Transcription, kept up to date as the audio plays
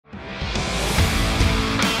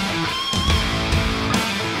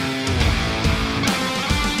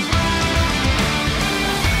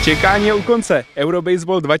Čekání je u konce.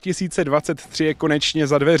 Eurobaseball 2023 je konečně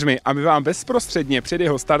za dveřmi a my vám bezprostředně před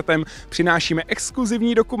jeho startem přinášíme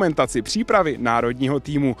exkluzivní dokumentaci přípravy národního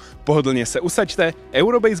týmu. Pohodlně se usaďte,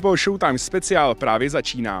 Eurobaseball Showtime Speciál právě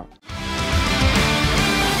začíná.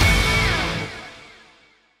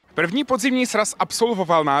 První podzimní sraz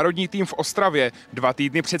absolvoval národní tým v Ostravě. 2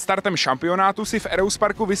 týdny před startem šampionátu si v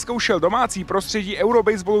Eurosparku vyzkoušel domácí prostředí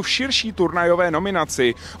Eurobaseballu v širší turnajové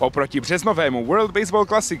nominaci. Oproti březnovému World Baseball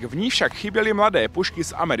Classic v ní však chyběly mladé pušky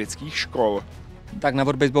z amerických škol. Tak na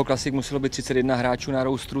World Baseball Classic muselo být 31 hráčů na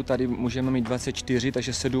roustru, tady můžeme mít 24,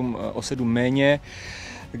 takže o 7 méně.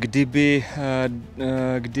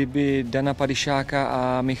 Kdyby Dana Padišáka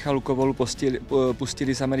a Michalu Kovolu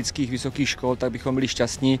pustili z amerických vysokých škol, tak bychom byli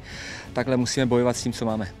šťastní. Takhle musíme bojovat s tím, co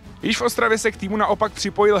máme. Již v Ostravě se k týmu naopak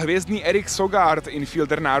připojil hvězdný Erik Sogard.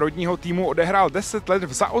 Infielder národního týmu odehrál 10 let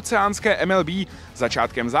v zaoceánské MLB.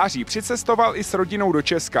 Začátkem září přicestoval i s rodinou do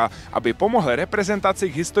Česka, aby pomohl reprezentaci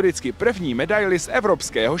k historicky první medaili z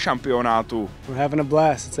evropského šampionátu. We're having a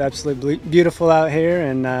blast. It's absolutely beautiful out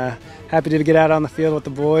here and happy to get out on the field with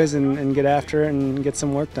the boys and get after it and get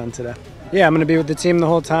some work done today. Yeah, I'm going to be with the team the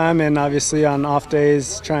whole time and obviously on off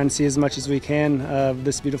days try and see as much as we can of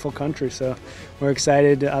this beautiful country. So we're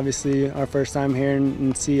excited, obviously our first time here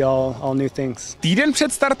and see all new things. Týden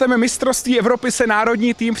před startem mistrovství Evropy se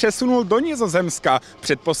národní tým přesunul do Nizozemska.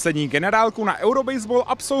 Předposlední generálku na Eurobaseball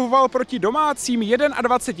absolvoval proti domácím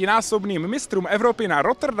 21násobným mistrům Evropy na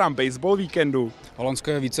Rotterdam Baseball víkendu.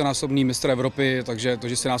 Holandsko je vícenásobný mistr Evropy, takže to,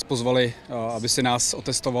 že se nás pozvali, aby si nás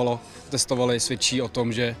testovali, svědčí o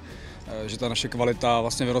tom, že ta naše kvalita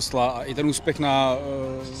vlastně vyrostla a i ten úspěch na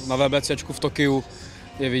WBCčku v Tokiu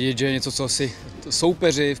je vidět, že je něco, co si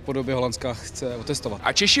soupeři v podobě Holandska chce otestovat.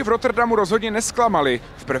 A Češi v Rotterdamu rozhodně nesklamali.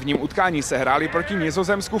 V prvním utkání se hráli proti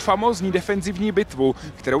Nizozemsku famózní defenzivní bitvu,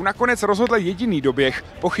 kterou nakonec rozhodl jediný doběh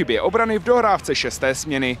po chybě obrany v dohrávce 6.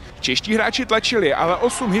 směny. Čeští hráči tlačili, ale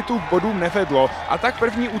 8 hitů k bodům nevedlo a tak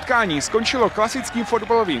první utkání skončilo klasickým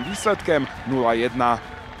fotbalovým výsledkem 0-1.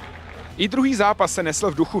 I druhý zápas se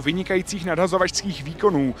nesl v duchu vynikajících nadhazovačských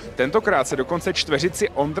výkonů. Tentokrát se dokonce čtveřici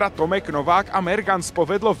Ondra, Tomek, Novák a Mergans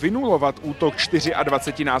povedlo vynulovat útok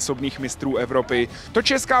 24násobných mistrů Evropy. To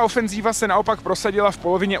česká ofenzíva se naopak prosadila v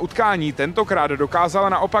polovině utkání, tentokrát dokázala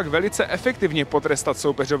naopak velice efektivně potrestat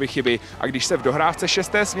soupeřovi chyby a když se v dohrávce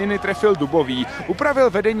 6. směny trefil Dubový, upravil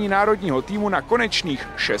vedení národního týmu na konečných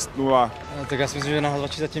 6-0. Tak já si myslím, že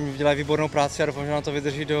nahazovači zatím dělají výbornou práci a doufám, že na to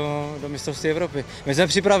vydrží do mistrovství Evropy. My jsme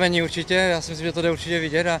připraveni určitě, já si myslím, že to jde určitě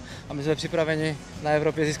vidět a my jsme připraveni na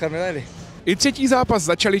Evropě získat medaili. I třetí zápas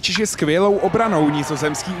začali Češi skvělou obranou,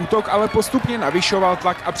 nizozemský útok ale postupně navyšoval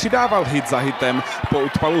tlak a přidával hit za hitem. Po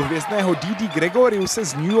odpalu hvězdného Didi Gregoriuse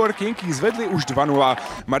z New York Yankees zvedli už 2-0.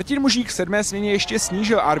 Martin Mužík v 7. směně ještě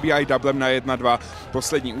snížil RBI doublem na 1-2.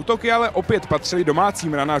 Poslední útoky ale opět patřili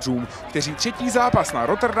domácím ranařům, kteří třetí zápas na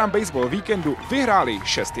Rotterdam Baseball víkendu vyhráli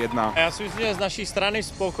 6-1. Já si myslím, že z naší strany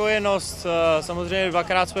spokojenost, samozřejmě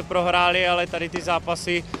 2krát jsme prohráli, ale tady ty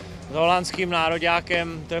zápasy s holandským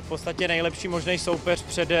nároďákem, to je v podstatě nejlepší možný soupeř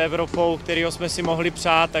před Evropou, kterýho jsme si mohli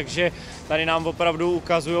přát, takže tady nám opravdu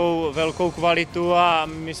ukazují velkou kvalitu a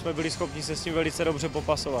my jsme byli schopni se s tím velice dobře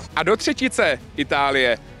popasovat. A do třetice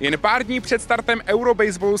Itálie. Jen pár dní před startem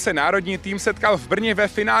Eurobaseballu se národní tým setkal v Brně ve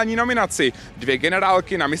finální nominaci. 2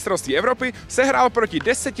 generálky na mistrovství Evropy se hrál proti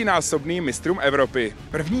 10násobným mistrům Evropy.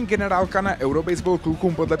 První generálka na Eurobaseball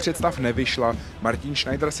klukům podle představ nevyšla. Martin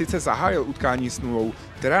Schneider sice zahájil utkání s 0,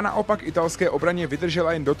 která naopak italské obraně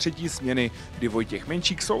vydržela jen do 3. směny, kdy Vojtěch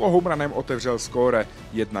Menčík solo homeranem otevřel skóre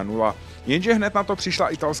 1-0. Jenže hned na to přišla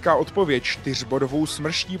italská odpověď. 4bodovou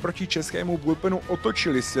smrští proti českému bullpenu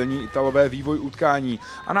otočili silní Italové vývoj utkání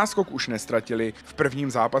a náskok už nestratili. V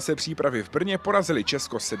prvním zápase přípravy v Brně porazili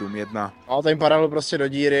Česko 7-1. To jim padalo prostě do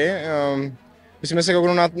díry. Musíme se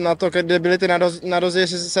kouknout na to, kde byly ty nadozy,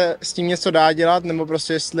 jestli se s tím něco dá dělat, nebo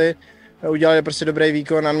prostě jestli udělali prostě dobrý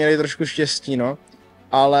výkon a měli trošku štěstí, no.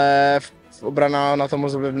 Ale obrana na to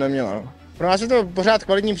moc vliv neměla. No. Pro nás je to pořád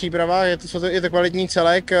kvalitní příprava, je to kvalitní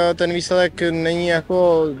celek, ten výsledek není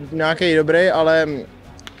jako nějaký dobrý, ale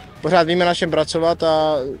pořád víme na čem pracovat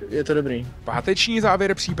a je to dobrý. Páteční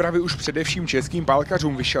závěr přípravy už především českým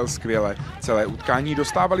pálkařům vyšel skvěle. Celé utkání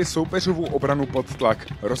dostávali soupeřovu obranu pod tlak.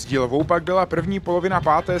 Rozdílovou pak byla první polovina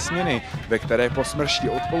 5. směny, ve které po smršti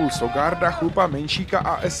odpolu Sogarda, Chlupa, Menšíka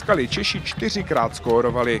a Eskaly Češi 4krát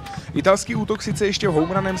skórovali. Italský útok sice ještě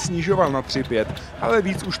homeranem snižoval na 3-5, ale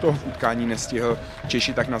víc už toho v utkání nestihl.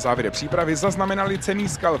 Češi tak na závěr přípravy zaznamenali cenný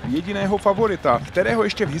skalp jediného favorita, kterého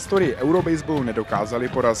ještě v historii Eurobaseballu nedokázali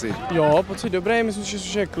porazit. pocit? Jo, pocit dobrý, myslím si,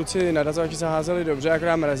 že kluci na razovači zaházeli dobře,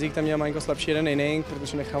 akorát Mrazík tam měl malinko slabší jeden inning,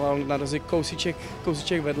 protože nechával na razy kousíček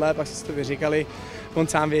vedle, pak si to vyříkali. On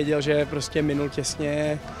sám věděl, že prostě minul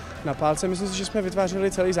těsně na pálce. Myslím si, že jsme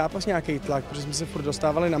vytvářeli celý zápas nějaký tlak, protože jsme se furt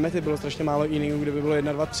dostávali na mety, bylo strašně málo inningů, kde by bylo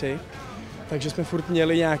 1, 2, 3. Takže jsme furt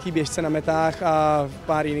měli nějaký běžce na metách a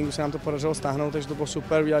pár inningů se nám to podařilo stáhnout, takže to bylo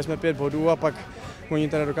super, udělali jsme 5 bodů a pak oni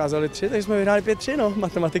teda dokázali 3, takže jsme vyhráli 5-3, no,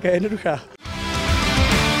 matematika je jednoduchá.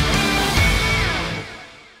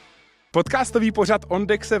 Podcastový pořad On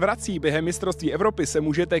Deck se vrací, během mistrovství Evropy se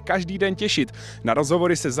můžete každý den těšit na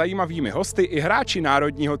rozhovory se zajímavými hosty i hráči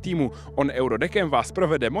národního týmu. On Eurodeckem vás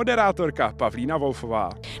provede moderátorka Pavlína Wolfová.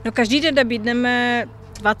 No každý den nabídneme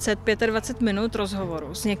 25 minut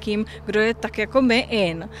rozhovoru s někým, kdo je tak jako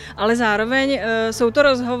my ale zároveň jsou to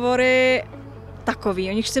rozhovory takový,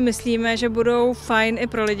 o nich si myslíme, že budou fajn i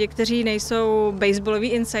pro lidi, kteří nejsou baseballoví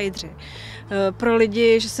insidři. Pro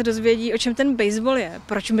lidi, že se dozvědí, o čem ten baseball je,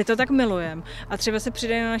 proč my to tak milujeme a třeba se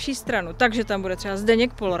přidají na naší stranu. Takže tam bude třeba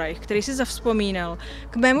Zdeněk Polreich, který si zavzpomínal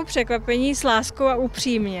k mému překvapení s láskou a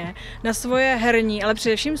upřímně na svoje herní, ale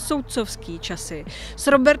především soudcovský časy. S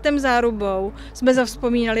Robertem Zárubou jsme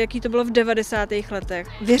zavzpomínali, jaký to bylo v 90. letech.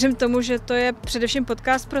 Věřím tomu, že to je především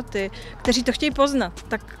podcast pro ty, kteří to chtějí poznat,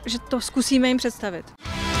 takže to zkusíme jim představit.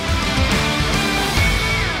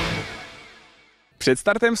 Před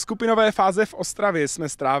startem skupinové fáze v Ostravě jsme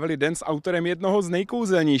strávili den s autorem jednoho z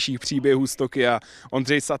nejkouzelnějších příběhů z Tokia.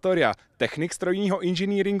 Odrou Satirou, technik strojního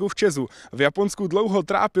inženýringu v Čechu, v Japonsku dlouho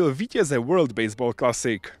trápil vítěze World Baseball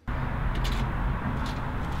Classic.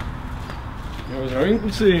 Jo, zdravím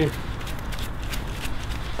kluci.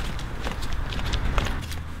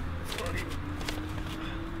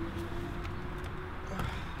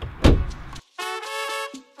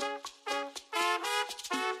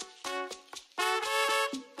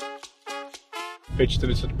 V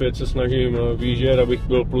 5:45 se snažím vyjíždět, abych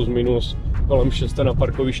byl plus minus kolem 6 na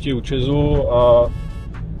parkovišti u Čechu a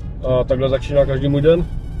takhle začíná každý můj den.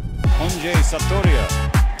 Odrou Satirou,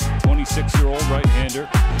 26-year-old right-hander,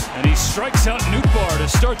 and he strikes out Newbar to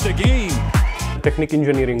start the game. Technik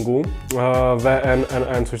inženýringu,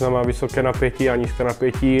 VNNN, což znamená vysoké napětí a nízké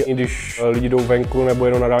napětí. I když lidi jdou venku nebo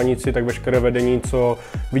jedou na dálnici, tak veškeré vedení, co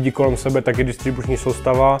vidí kolem sebe, tak je distribuční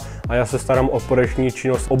soustava a já se starám o operační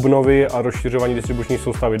činnost obnovy a rozšiřování distribuční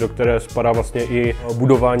soustavy, do které spadá vlastně i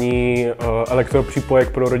budování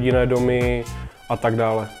elektropřípojek pro rodinné domy a tak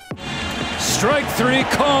dále. Strike 3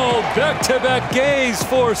 called, back-to-back gaze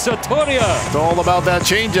for Satirou. It's all about that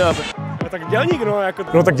changeup. Tak dělník, no jako...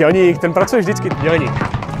 No tak dělník, ten pracuje vždycky, dělník.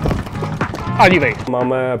 A dívej.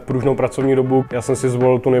 Máme pružnou pracovní dobu. Já jsem si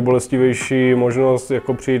zvolil tu nejbolestivější možnost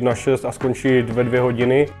jako přijít na 6 a skončit ve 2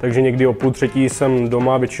 hodiny. Takže někdy o 2:30 jsem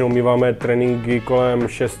doma, většinou míváme tréninky kolem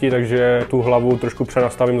 6, takže tu hlavu trošku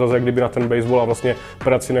přenastavím zase kdyby na ten baseball a vlastně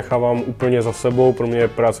práci nechávám úplně za sebou. Pro mě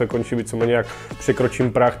práce končí víceméně, jak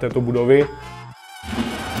překročím práh této budovy.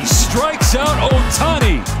 He strikes out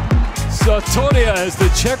Ohtani. Satirou has the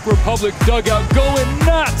Czech Republic dugout going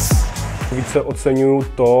nuts. Více oceňuju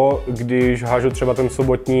to, když hážu třeba ten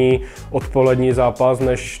sobotní odpolední zápas,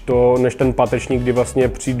 než ten páteční, kdy vlastně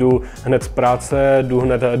přijdu hned z práce,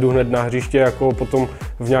 jdu hned na hřiště, jako potom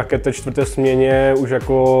v nějaké té 4. směně už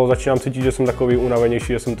jako začínám cítit, že jsem takový unavenější,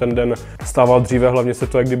 že jsem ten den stával dříve, hlavně se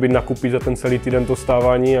to jak kdyby nakupí za ten celý týden to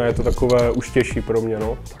stávání a je to takové už těžší pro mě,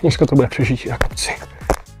 no. Dneska to bude přežití na kopci.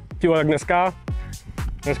 Tího, jak dneska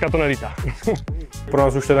to nelítá. Pro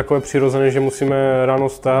nás už to je takové přirozené, že musíme ráno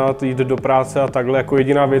vstát, jít do práce a takhle. Jako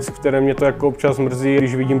jediná věc, které mě to jako občas mrzí,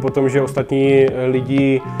 když vidím potom, že ostatní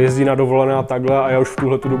lidi jezdí na dovolené a takhle a já už v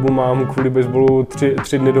tuhletu dobu mám kvůli baseballu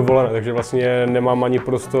 3 dny dovolené, takže vlastně nemám ani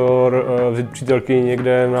prostor vzít přítelky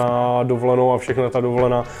někde na dovolenou a všechna ta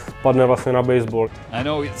dovolená padne vlastně na baseball. I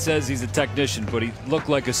know it says he's a technician, but he looked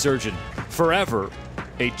like a surgeon. Forever.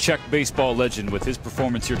 A Czech baseball legend with his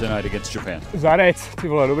performance here tonight against Japan. Zárec, ty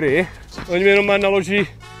vole, dobrý. Oni mi jenom naloží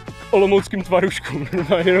olomouckým tvaruškům,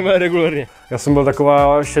 jenom regulérně. Já jsem byl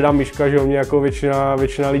taková šedá myška, že o mě jako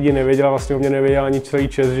většina lidí nevěděla, vlastně o mě nevěděla ani celý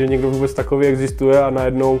Čes, že někdo vůbec takový existuje a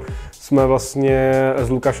najednou jsme vlastně s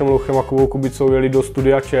Lukášem Louchem a Kubou Kubicou jeli do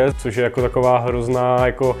studia Czech, což je jako taková hrozná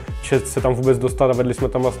jako čest se tam vůbec dostat a vedli jsme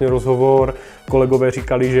tam vlastně rozhovor. Kolegové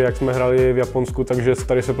říkali, že jak jsme hráli v Japonsku, takže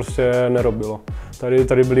tady se prostě nerobilo.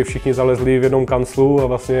 Tady byli všichni zalezli v jednom kanclu a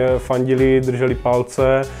vlastně fandili, drželi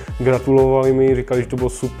palce, gratulovali mi, říkali, že to bylo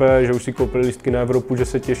super, že už si koupili lístky na Evropu, že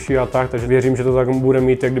se těší a tak, takže věřím, že to tak bude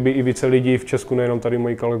mít jak kdyby i více lidí v Česku, nejenom tady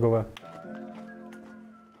moji kolegové.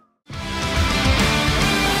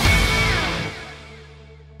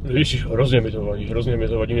 Ježiš, hrozně mi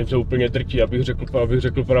to vadí, mě to úplně drtí, abych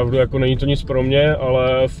řekl pravdu, jako není to nic pro mě,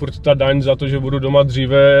 ale furt ta daň za to, že budu doma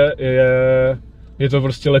dříve, je to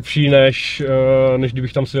prostě lepší, než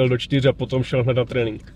kdybych tam seděl do 4 a potom šel hned na trénink.